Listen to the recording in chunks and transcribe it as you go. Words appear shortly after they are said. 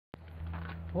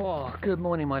Oh, good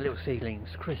morning my little seedlings.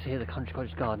 Chris here, the Country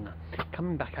Cottage Gardener,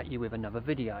 coming back at you with another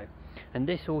video. And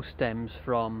this all stems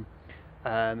from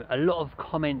a lot of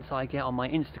comments I get on my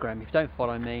Instagram. If you don't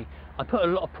follow me, I put a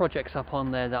lot of projects up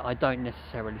on there that I don't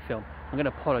necessarily film. I'm going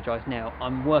to apologise now.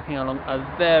 I'm working along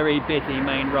a very busy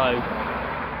main road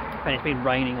and it's been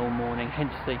raining all morning,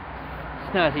 hence the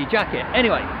snazzy jacket.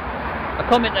 Anyway, a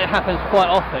comment that happens quite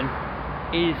often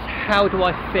is, how do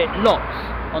I fit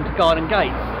locks onto garden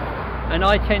gates? And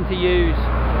I tend to use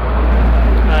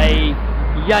a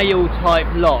Yale type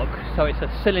lock, so it's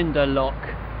a cylinder lock,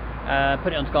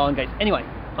 put it onto garden gates. Anyway,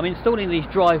 I'm installing these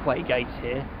driveway gates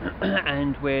here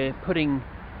and we're putting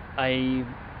a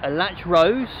latch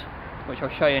rose, which I'll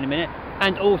show you in a minute,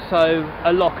 and also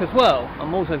a lock as well.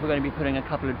 I'm also going to be putting a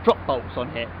couple of drop bolts on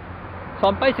here. So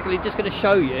I'm basically just going to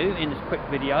show you in this quick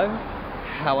video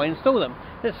how I install them.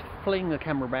 Let's fling the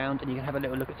camera around and you can have a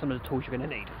little look at some of the tools you're going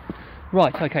to need.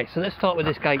 Right, okay, so let's start with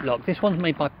this gate lock. This one's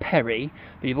made by Perry,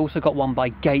 but you've also got one by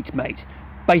Gatemate.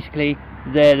 Basically,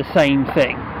 they're the same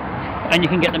thing. And you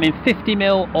can get them in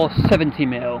 50mm or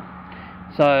 70mm.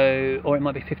 So, or it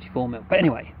might be 54mm. But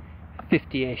anyway,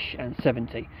 50-ish and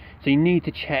 70. So you need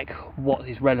to check what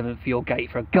is relevant for your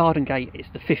gate. For a garden gate, it's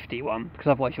the 50 one, because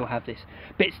otherwise you'll have this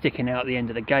bit sticking out at the end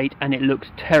of the gate and it looks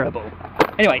terrible.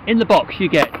 Anyway, in the box you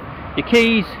get your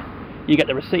keys, you get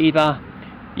the receiver,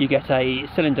 you get a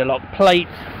cylinder lock plate,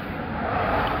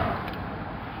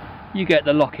 you get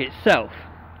the lock itself.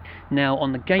 Now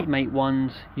on the Gatemate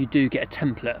ones you do get a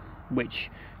template which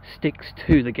sticks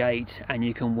to the gate and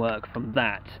you can work from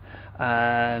that.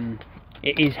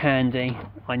 It is handy.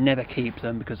 I never keep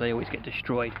them because they always get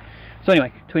destroyed. So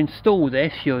anyway, to install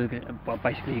this,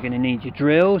 basically you're going to need your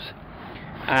drills,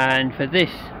 and for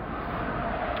this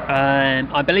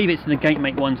I believe it's in the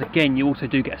Gatemate ones again, you also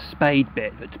do get a spade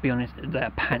bit, but to be honest,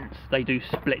 they're pants. They do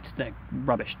split, they're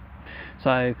rubbish.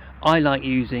 So I like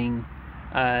using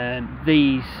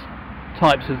these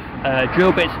types of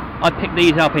drill bits. I picked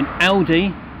these up in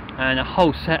Aldi, and a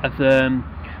whole set of them,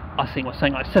 I think was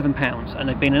saying like £7, and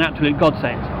they've been an absolute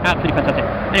godsend. Absolutely fantastic.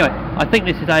 Anyway, I think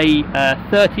this is a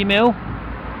 30mm,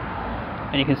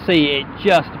 and you can see it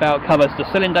just about covers the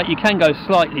cylinder. You can go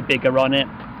slightly bigger on it,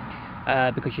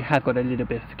 because you have got a little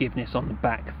bit of forgiveness on the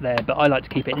back there, but I like to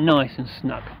keep it nice and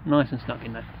snug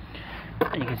in there.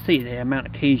 And you can see the amount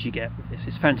of keys you get with this.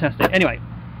 It's fantastic. Anyway,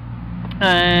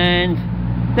 and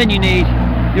then you need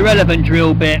your relevant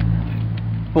drill bit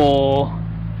for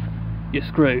your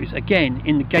screws. Again,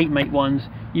 in the Gatemate ones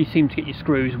you seem to get your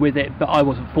screws with it, but I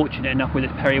wasn't fortunate enough with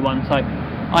this Perry one, so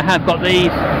I have got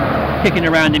these kicking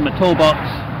around in my toolbox,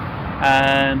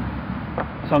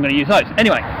 so I'm going to use those.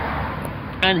 Anyway,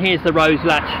 and here's the rose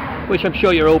latch, which I'm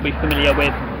sure you'll all be familiar with,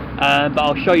 but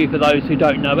I'll show you for those who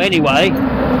don't know anyway.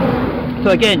 So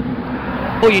again,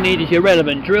 all you need is your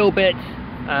relevant drill bit,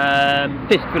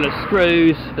 fistful of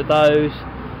screws for those,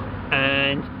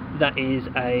 and that is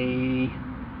a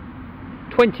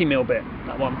 20mm bit,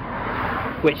 that one,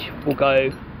 which will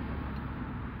go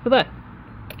for there.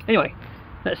 Anyway,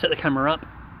 let's set the camera up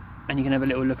and you can have a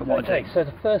little look at what I do. So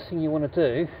the first thing you want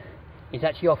to do is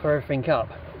actually offer everything up.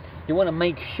 You want to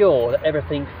make sure that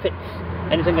everything fits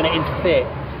and isn't going to interfere.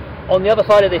 On the other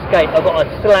side of this gate I've got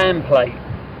a slam plate,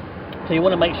 so you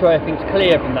want to make sure everything's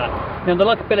clear from that. Now the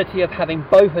likability of having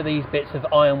both of these bits of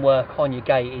ironwork on your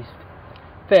gate is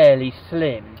fairly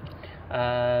slim.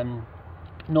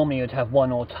 Normally you'd have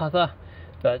one or t'other,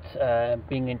 but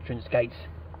being entrance gates,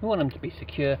 you want them to be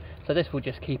secure, so this will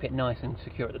just keep it nice and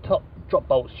secure at the top. Drop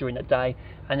bolts during the day,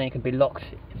 and then it can be locked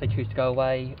if they choose to go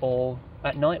away, or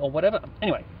at night, or whatever.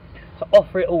 Anyway, so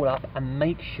offer it all up and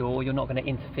make sure you're not going to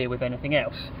interfere with anything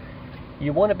else.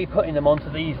 You want to be putting them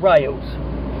onto these rails,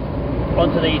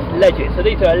 onto these ledges. So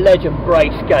these are ledge and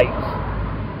brace gates.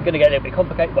 You're going to get a little bit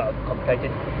complicated. Well,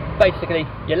 complicated. Basically,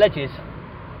 your ledges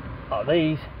are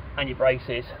these, and your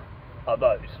braces are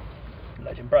those,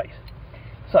 ledge and brace.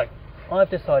 So I've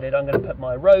decided I'm going to put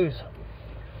my rose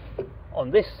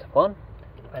on this one,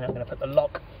 and I'm going to put the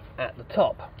lock at the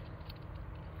top.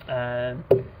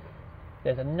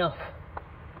 There's enough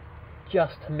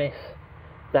just to miss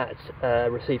that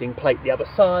receiving plate the other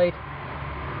side,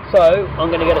 so I'm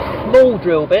going to get a small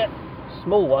drill bit,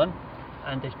 small one,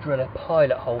 and just drill a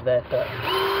pilot hole there first.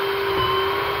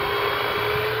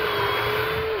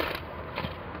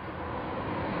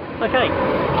 Okay,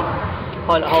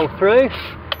 pilot hole through.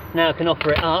 Now I can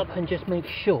offer it up and just make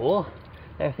sure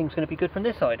everything's going to be good from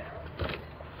this side.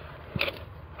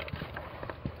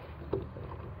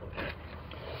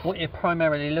 What you're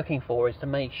primarily looking for is to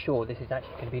make sure this is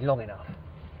actually going to be long enough.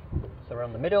 So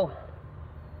around the middle.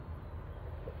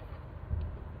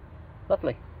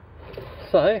 Lovely.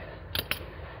 So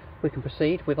we can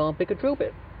proceed with our bigger drill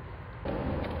bit.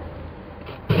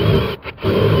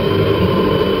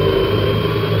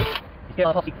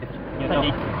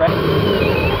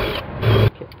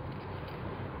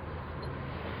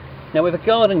 Now with a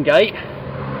garden gate,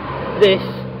 this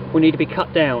will need to be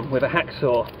cut down with a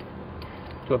hacksaw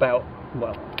to about,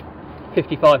 well,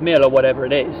 55mm or whatever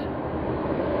it is.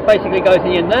 Basically goes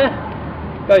in the end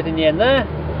there, goes in the end there,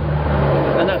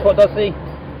 and that's what does the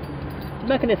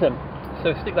mechanism.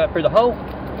 So stick that through the hole.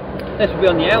 This will be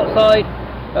on the outside,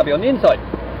 that'll be on the inside.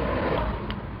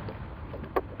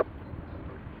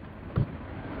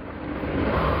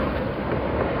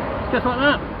 Just like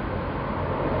that.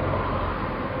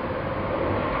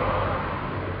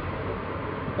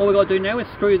 All we've got to do now is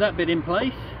screw that bit in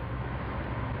place.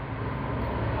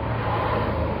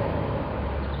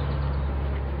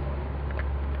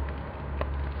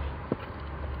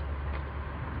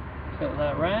 Tilt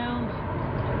that round.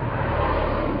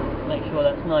 Make sure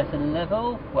that's nice and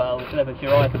level. Well, as level as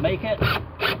your eye can make it.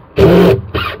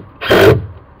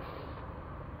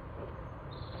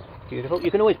 Beautiful.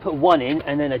 You can always put one in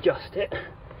and then adjust it.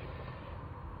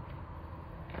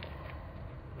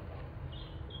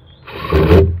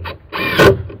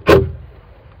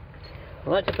 I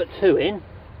like to put two in,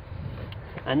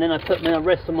 and then I put the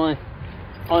rest of my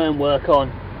ironwork on.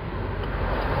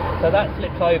 So that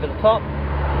slips over the top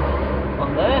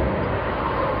on there.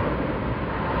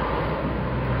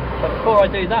 But before I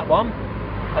do that one,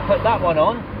 I put that one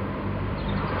on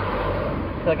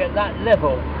so I get that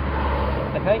level.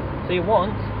 Okay, so you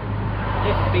want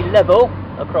this to be level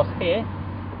across here,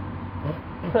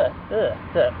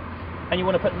 and you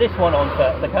want to put this one on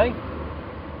first. Okay,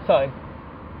 so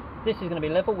this is going to be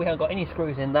level. We haven't got any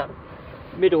screws in that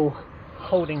middle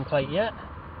holding plate yet.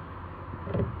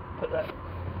 Put that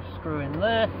screw in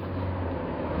there.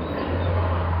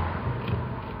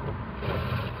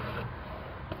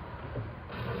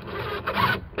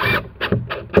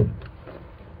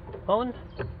 On.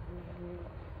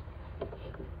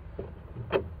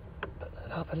 Put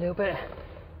that up a little bit.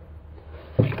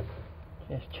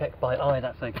 Just check by eye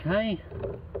that's okay.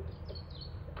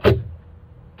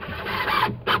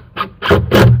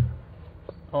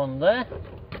 On there,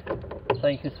 so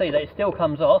you can see that it still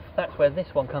comes off. That's where this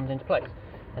one comes into place,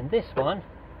 and this one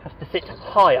has to sit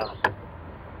higher.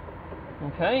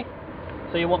 Okay,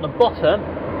 so you want the bottom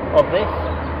of this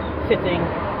sitting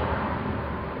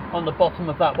on the bottom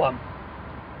of that one,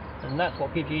 and that's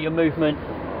what gives you your movement.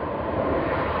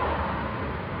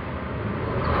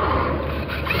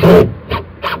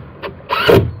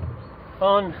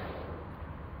 On.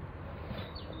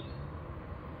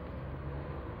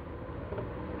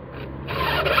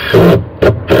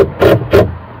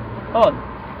 On.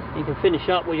 You can finish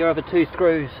up with your other two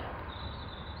screws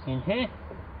in here,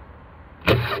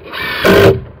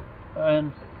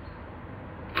 and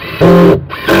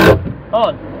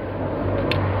on.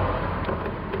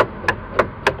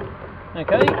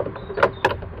 Okay,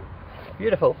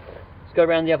 beautiful. Let's go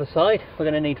around the other side. We're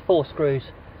going to need 4 screws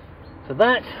for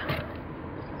that.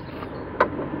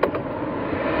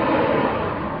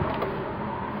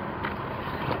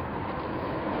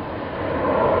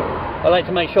 I like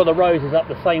to make sure the rose is up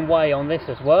the same way on this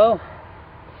as well.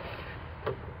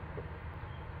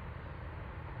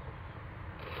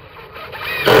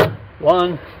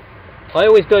 One. I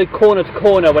always go corner to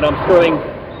corner when I'm screwing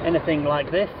anything like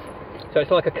this. So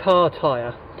it's like a car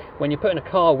tyre. When you're putting a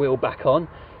car wheel back on,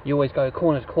 you always go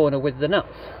corner to corner with the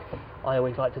nuts. I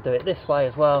always like to do it this way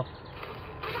as well.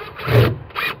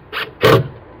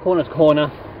 Corner to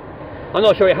corner. I'm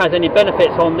not sure it has any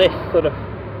benefits on this sort of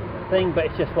thing, but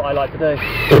it's just what I like to do.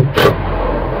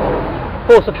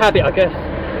 Force of habit, I guess.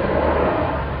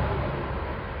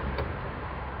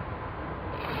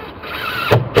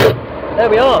 There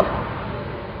we are.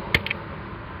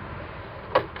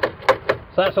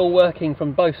 So that's all working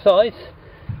from both sides.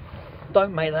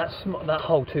 Don't make that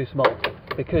hole too small,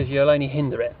 because you'll only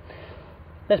hinder it.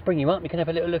 Let's bring you up. You can have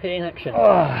a little look at it in action.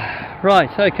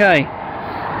 Right, okay.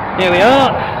 Here we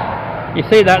are. You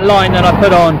see that line that I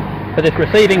put on for this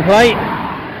receiving plate?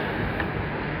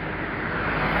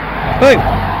 Boom!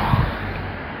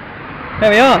 There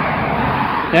we are.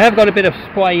 Now I have got a bit of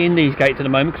sway in these gates at the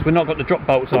moment because we've not got the drop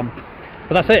bolts on,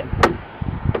 but that's it.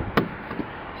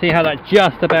 See how that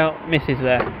just about misses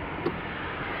there.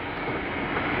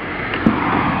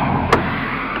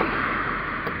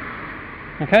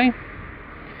 Okay,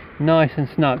 nice and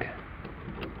snug.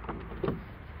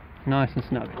 Nice and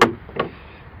snug.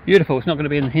 Beautiful. It's not going to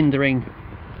be hindering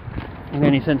in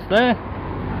any sense there.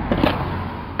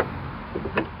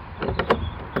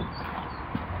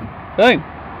 Boom.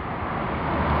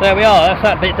 There we are. That's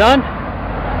that bit done.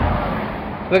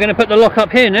 We're going to put the lock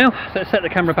up here now, so let's set the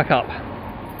camera back up.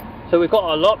 So we've got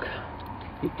our lock.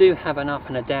 You do have an up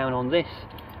and a down on this,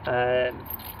 so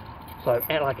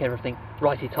like everything,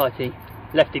 righty-tighty,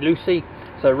 lefty-loosey.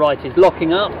 So right is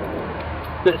locking up,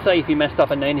 but say if you messed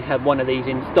up and then you had one of these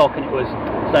in stock and it was,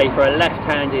 say, for a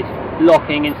left-handed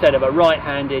locking instead of a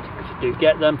right-handed, because you do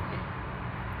get them,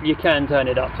 you can turn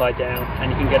it upside down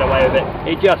and you can get away with it.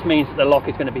 It just means that the lock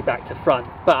is going to be back to front,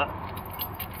 but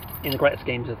in the great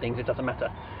schemes of things it doesn't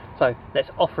matter. So let's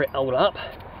offer it all up,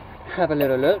 have a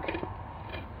little look,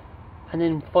 and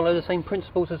then follow the same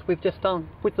principles as we've just done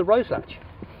with the rose latch.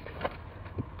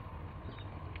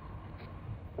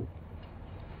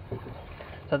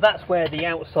 So that's where the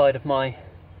outside of my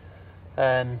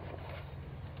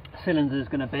cylinder is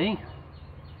going to be.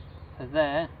 So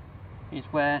there is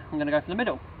where I'm going to go for the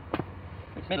middle.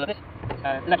 Which middle of this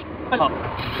latch up.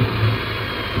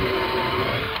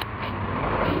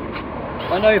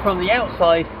 I know from the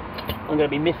outside I'm going to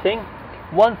be missing.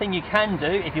 One thing you can do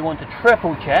if you want to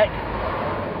triple check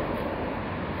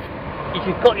is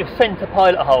you've got your centre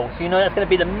pilot hole, so you know that's going to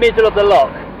be the middle of the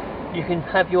lock. You can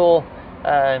have your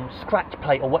scratch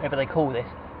plate or whatever they call this,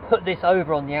 put this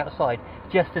over on the outside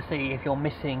just to see if you're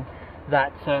missing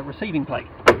that receiving plate.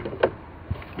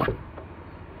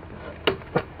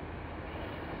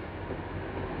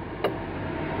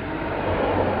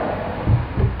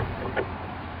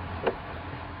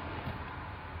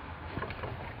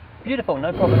 Beautiful,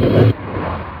 no problem with that.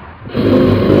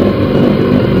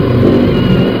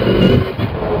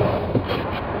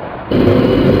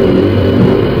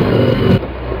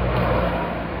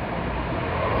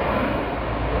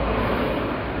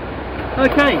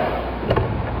 Okay,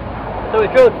 so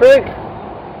we've drilled through.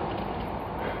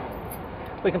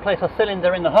 We can place our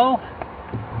cylinder in the hole.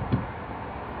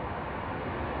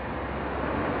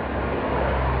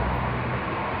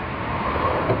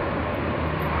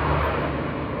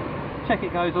 Check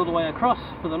it goes all the way across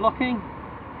for the locking,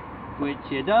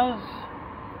 which it does.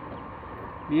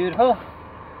 Beautiful.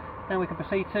 Then we can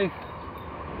proceed to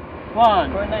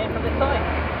one. Throwing that in from this side.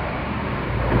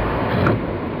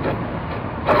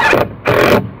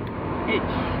 Ich,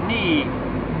 ni,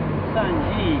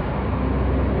 sanji.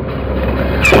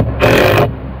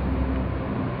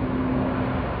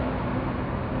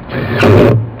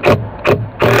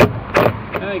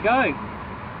 There we go.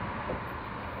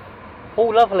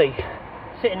 All lovely.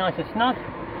 Sitting nice and snug,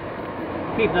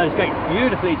 keeping those gates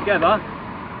beautifully together.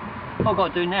 All I've got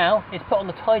to do now is put on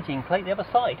the tidying plate the other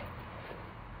side.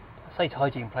 I say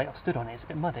tidying plate, I've stood on it, it's a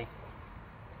bit muddy.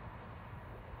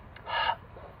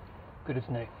 Good as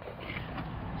new.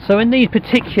 So in these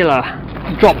particular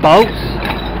drop bolts,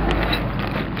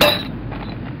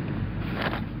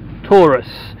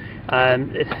 Taurus,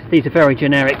 these are very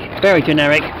generic, but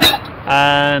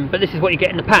this is what you get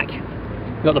in the pack.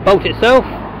 You've got the bolt itself,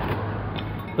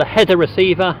 the header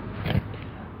receiver,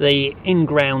 the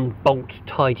in-ground bolt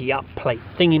tidy up plate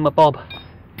thingy-mabob.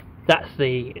 That's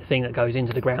the thing that goes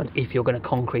into the ground if you're going to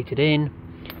concrete it in,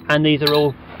 and these are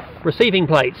all receiving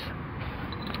plates.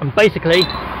 And basically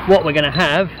what we're going to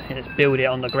have, let's build it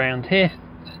on the ground here,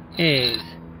 is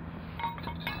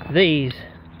these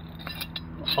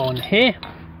on here.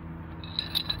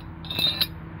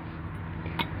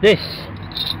 This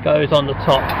goes on the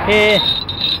top here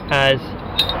as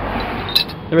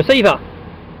the receiver.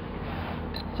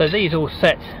 So these all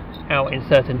set out in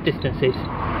certain distances,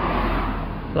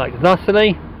 like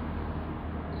thusly.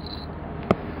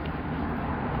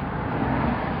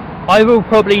 I will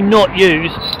probably not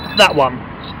use that one.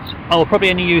 I will probably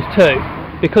only use two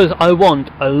because I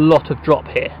want a lot of drop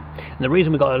here. And the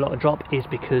reason we got a lot of drop is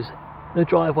because the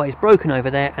driveway is broken over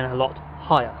there and a lot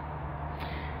higher.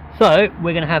 So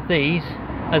we're going to have these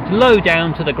as low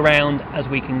down to the ground as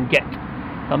we can get.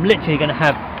 I'm literally going to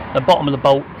have the bottom of the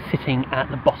bolt sitting at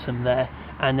the bottom there,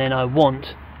 and then I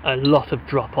want a lot of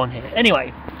drop on here.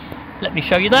 Anyway, let me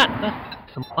show you that.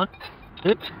 Some one,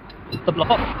 two, the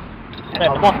block. There,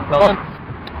 well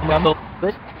done.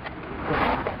 This.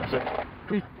 That's it.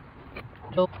 Two.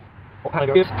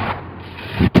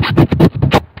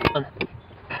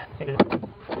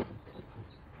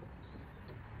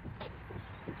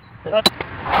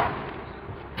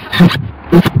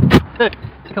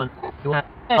 Come on. You have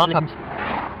comes.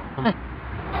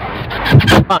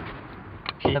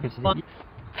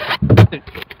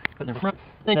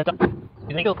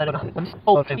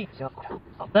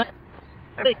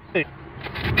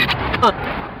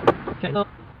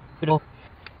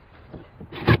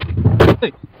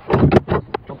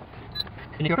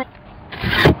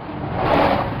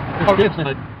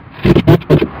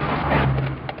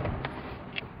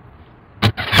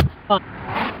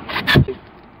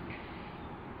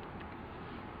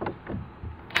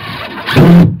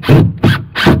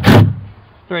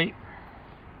 3.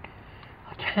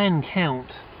 I can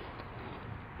count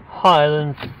higher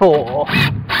than 4,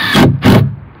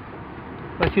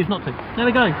 but I choose not to. There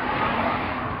we go.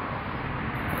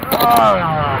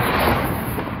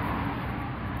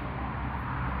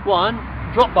 One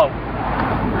drop bolt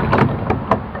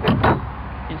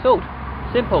installed.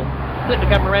 Simple. Flip the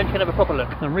camera around, you can have a proper look.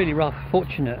 I'm really rather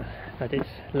fortunate that it's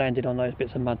landed on those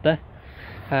bits of mud there.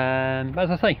 But as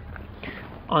I say,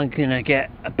 I'm gonna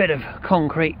get a bit of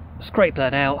concrete, scrape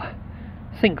that out,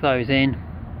 sink those in,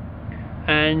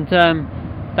 and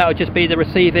that would just be the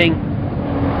receiving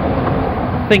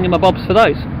thingamabobs for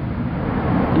those,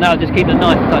 and that will just keep them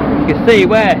nice and tight. You can see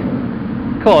where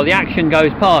the action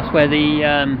goes past where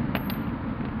the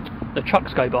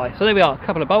trucks go by. So there we are, a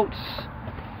couple of bolts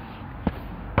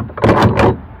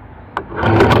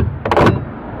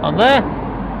on there,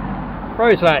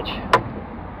 rose latch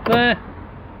there,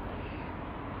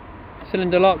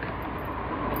 cylinder lock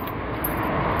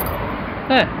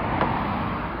there.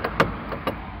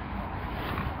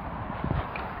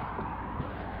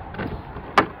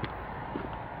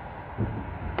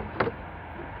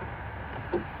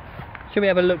 Should we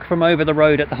have a look from over the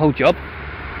road at the whole job?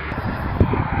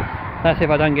 That's if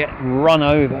I don't get run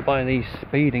over by the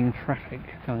speeding traffic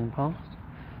going past.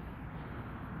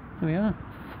 Here we are.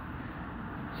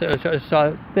 So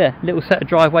there, little set of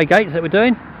driveway gates that we're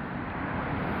doing.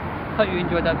 Hope you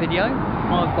enjoyed that video.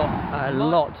 I've got a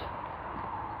lot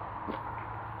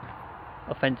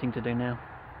of fencing to do now.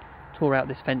 Tore out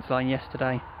this fence line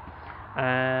yesterday. So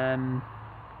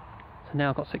now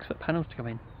I've got 6-foot panels to go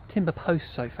in. Timber posts,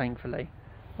 so thankfully.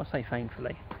 I say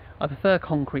thankfully. I prefer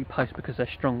concrete posts because they're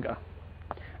stronger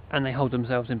and they hold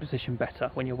themselves in position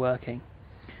better when you're working.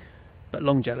 But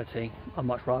longevity, I'd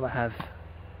much rather have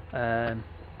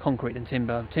concrete than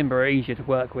timber. Timber are easier to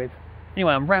work with.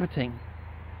 Anyway, I'm rabbiting.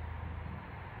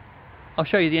 I'll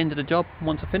show you the end of the job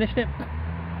once I've finished it.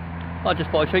 I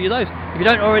just thought I'd show you those. If you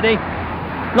don't already,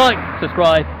 like,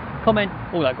 subscribe, comment,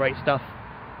 all that great stuff,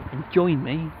 and join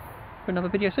me for another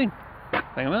video soon. Thank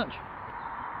you very much.